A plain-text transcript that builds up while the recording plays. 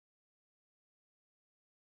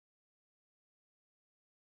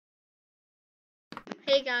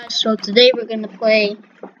Hey guys, so today we're gonna play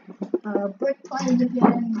Brickplanet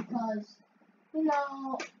again because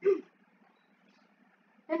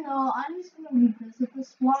I'm just gonna revisit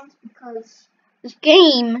this once because this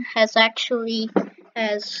game has actually,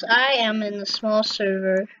 as I am in a small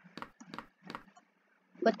server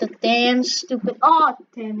with the damn stupid. Oh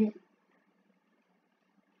damn it!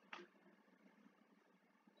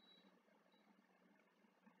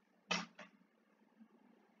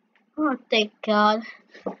 Oh thank God!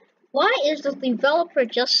 Why is the developer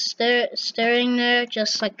just staring there,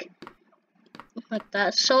 just like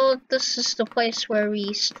that? So this is the place where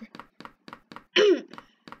we.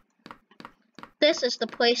 This is the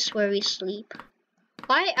place where we sleep.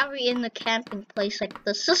 Why are we in the camping place like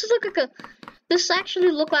this? This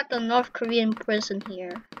actually look like a North Korean prison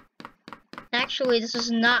here. Actually, this is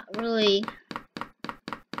not really.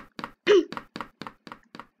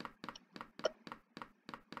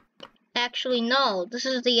 Actually, no. This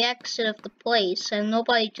is the exit of the place, and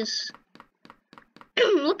nobody just.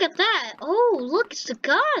 Look at that! Oh, look, it's the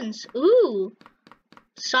guns. Ooh.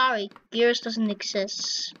 Sorry, Gears doesn't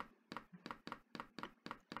exist.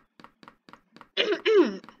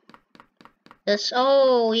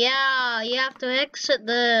 Oh yeah, you have to exit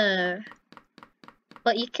there.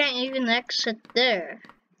 But you can't even exit there.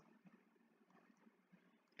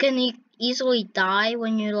 Can you easily die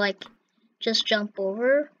when you like just jump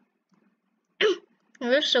over?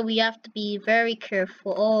 So we have to be very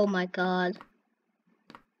careful. Oh my God.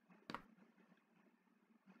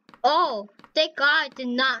 Oh, thank God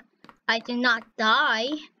I did not die.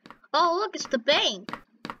 Oh look, it's the bank.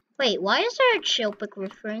 Wait, why is there a Jailbreak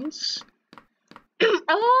reference?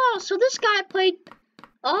 Oh, so this guy played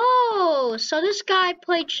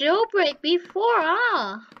Jailbreak before,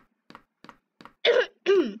 ah.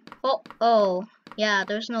 Oh, yeah,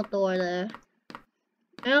 there's no door there.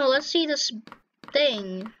 Let's see this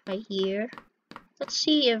thing right here. Let's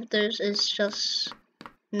see if it's just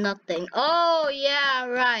nothing. Oh, yeah,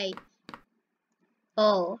 right.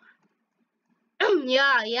 Oh.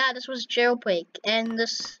 yeah, this was Jailbreak. And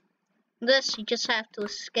this, you just have to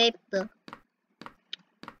escape the...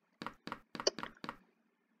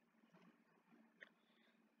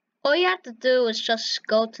 All you have to do is just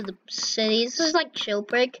go to the city. This is like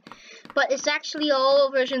Jailbreak, but it's actually a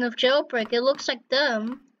whole version of Jailbreak. It looks like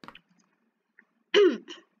them.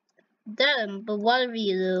 But whatever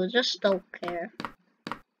you do, just don't care.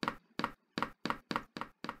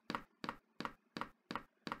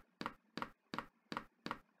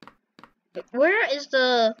 Where is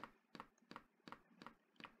the...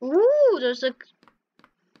 Ooh, there's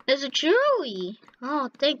a jewelry. Oh,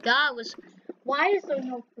 thank God Why is there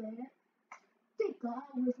no bed? Thank God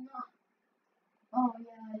it was not. Oh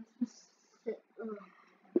yeah, it's just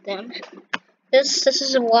damn. This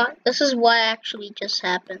is what actually just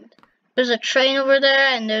happened. There's a train over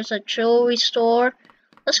there and there's a jewelry store.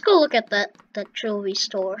 Let's go look at that jewelry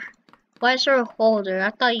store. Why is there a hole there?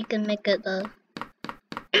 I thought you can make it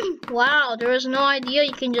Wow, there was no idea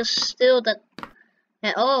you can just steal that.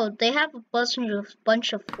 Oh, they have a bunch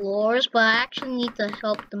of floors, but I actually need the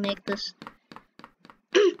help to make this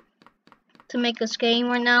game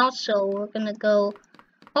right now. So we're gonna go.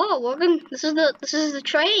 Oh, this is the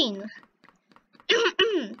train.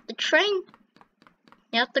 The train.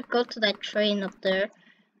 You have to go to that train up there.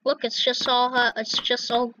 Look, it's just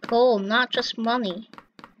all gold, not just money.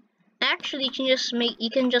 Actually, you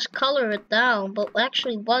can just color it down. But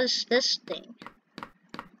actually, what is this thing?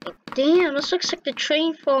 Damn, this looks like the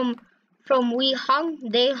train from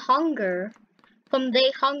They Hunger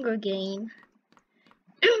game.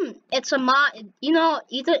 It's a mod.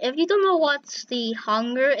 If you don't know what's the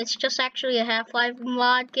Hunger, it's just actually a Half-Life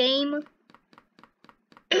mod game.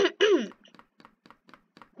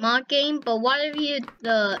 Mod game, but what if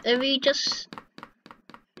you just,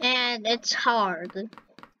 and it's hard,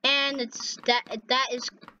 and that's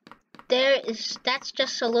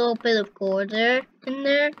just a little bit of gore there in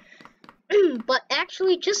there. But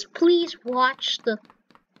actually, just please watch the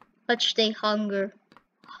They Hunger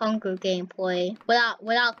gameplay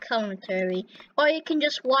without commentary, or you can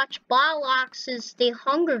just watch Bolox's They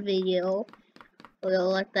Hunger video, or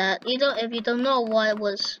like that. If you don't know what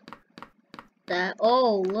was that.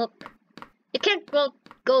 Oh look, you can't go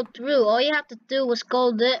through. All you have to do was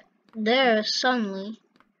go there suddenly.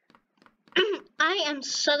 I am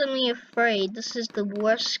suddenly afraid. This is the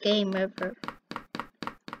worst game ever.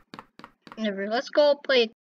 Let's go play